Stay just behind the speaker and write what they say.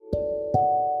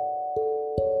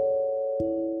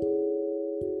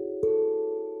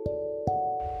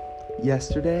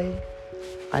Yesterday,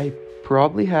 I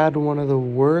probably had one of the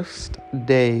worst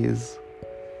days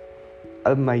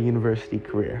of my university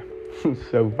career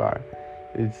so far.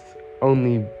 It's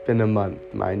only been a month,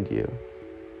 mind you.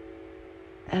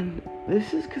 And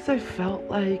this is because I felt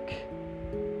like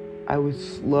I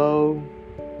was slow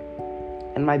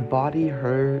and my body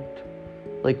hurt,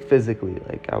 like physically,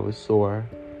 like I was sore,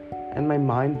 and my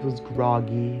mind was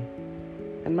groggy,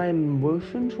 and my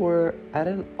emotions were at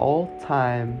an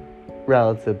all-time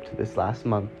relative to this last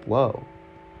month low.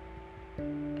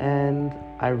 And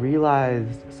I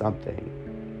realized something.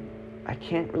 I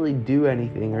can't really do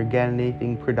anything or get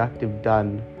anything productive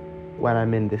done when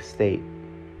I'm in this state.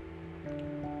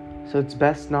 So it's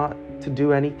best not to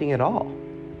do anything at all.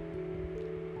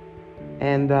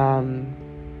 And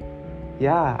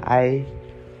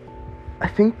I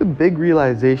think the big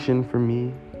realization for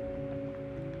me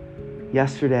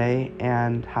yesterday,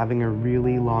 and having a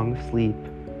really long sleep,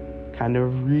 kind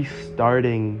of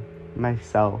restarting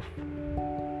myself,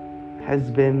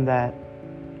 has been that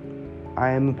I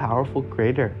am a powerful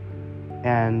creator.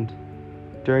 And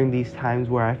during these times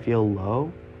where I feel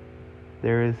low,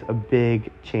 there is a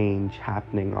big change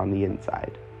happening on the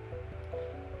inside.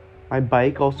 My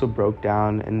bike also broke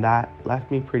down, and that left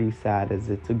me pretty sad, as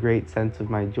it's a great sense of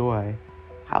my joy.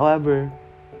 However,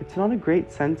 it's not a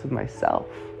great sense of myself.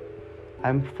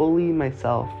 I'm fully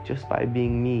myself just by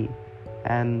being me,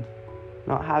 and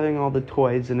not having all the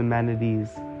toys and amenities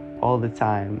all the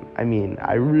time. I mean,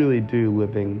 I really do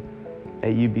living at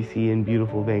UBC in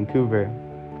beautiful Vancouver.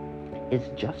 It's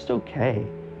just okay,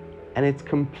 and it's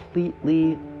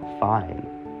completely fine.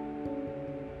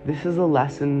 This is a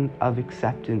lesson of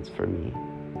acceptance for me,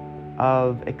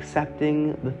 of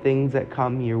accepting the things that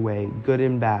come your way, good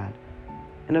and bad,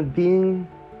 and of being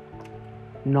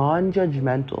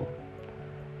non-judgmental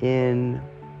in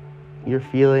your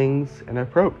feelings and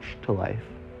approach to life.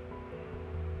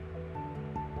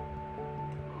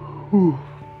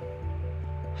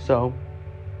 So,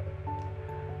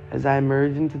 as I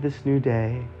emerge into this new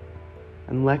day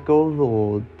and let go of the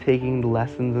old, taking the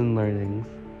lessons and learnings,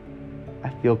 I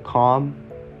feel calm,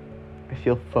 I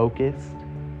feel focused,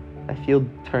 I feel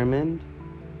determined,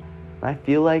 and I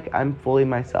feel like I'm fully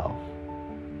myself.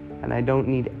 And I don't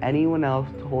need anyone else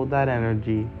to hold that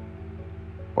energy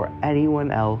or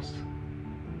anyone else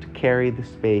to carry the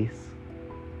space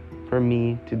for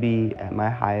me to be at my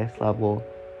highest level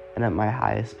and at my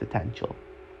highest potential.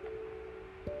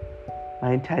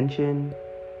 My intention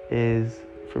is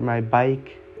for my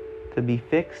bike to be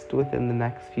fixed within the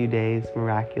next few days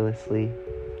miraculously,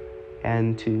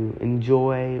 and to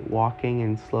enjoy walking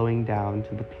and slowing down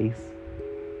to the pace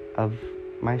of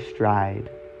my stride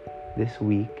this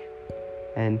week,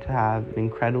 and to have an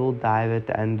incredible dive at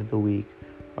the end of the week,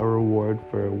 a reward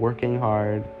for working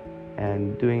hard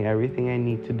and doing everything I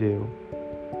need to do,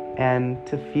 and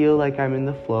to feel like I'm in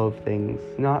the flow of things,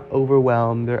 not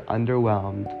overwhelmed or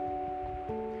underwhelmed,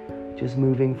 just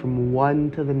moving from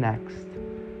one to the next,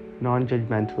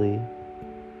 non-judgmentally,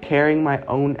 carrying my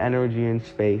own energy and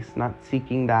space, not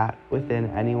seeking that within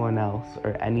anyone else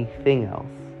or anything else,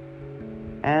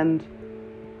 and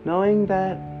knowing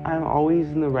that I'm always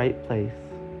in the right place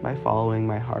by following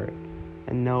my heart,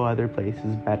 and no other place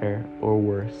is better or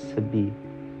worse to be.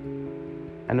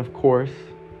 And of course,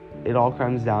 it all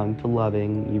comes down to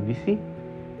loving UBC,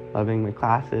 loving my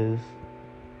classes,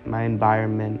 my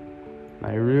environment,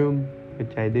 my room,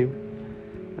 which I do.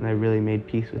 And I really made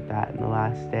peace with that in the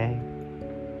last day.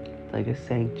 It's like a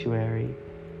sanctuary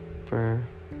for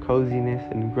coziness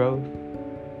and growth,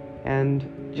 and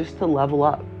just to level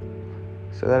up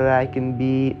so that I can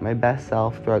be my best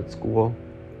self throughout school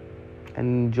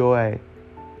and enjoy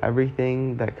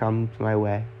everything that comes my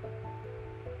way.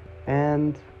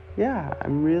 And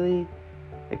I'm really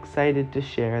excited to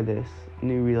share this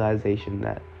new realization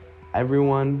that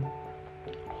everyone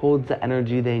holds the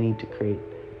energy they need to create.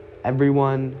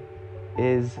 Everyone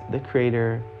is the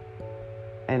creator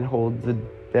and holds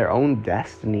their own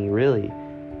destiny, really.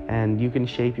 And you can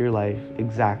shape your life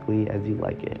exactly as you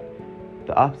like it.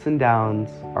 The ups and downs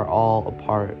are all a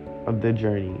part of the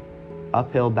journey.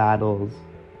 Uphill battles,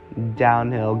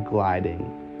 downhill gliding.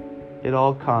 It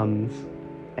all comes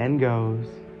and goes,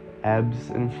 ebbs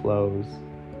and flows,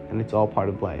 and it's all part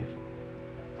of life.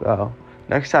 So,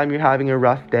 next time you're having a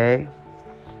rough day,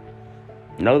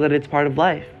 know that it's part of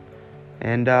life.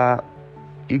 And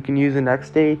you can use the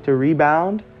next day to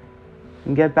rebound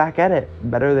and get back at it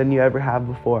better than you ever have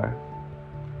before.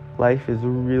 Life is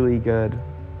really good.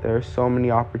 There are so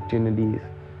many opportunities,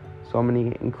 so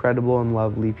many incredible and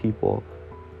lovely people.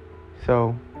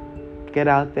 So get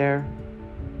out there,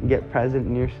 get present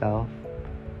in yourself,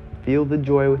 feel the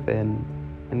joy within,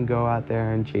 and go out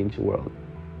there and change the world.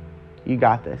 You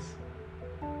got this.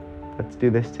 Let's do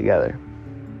this together.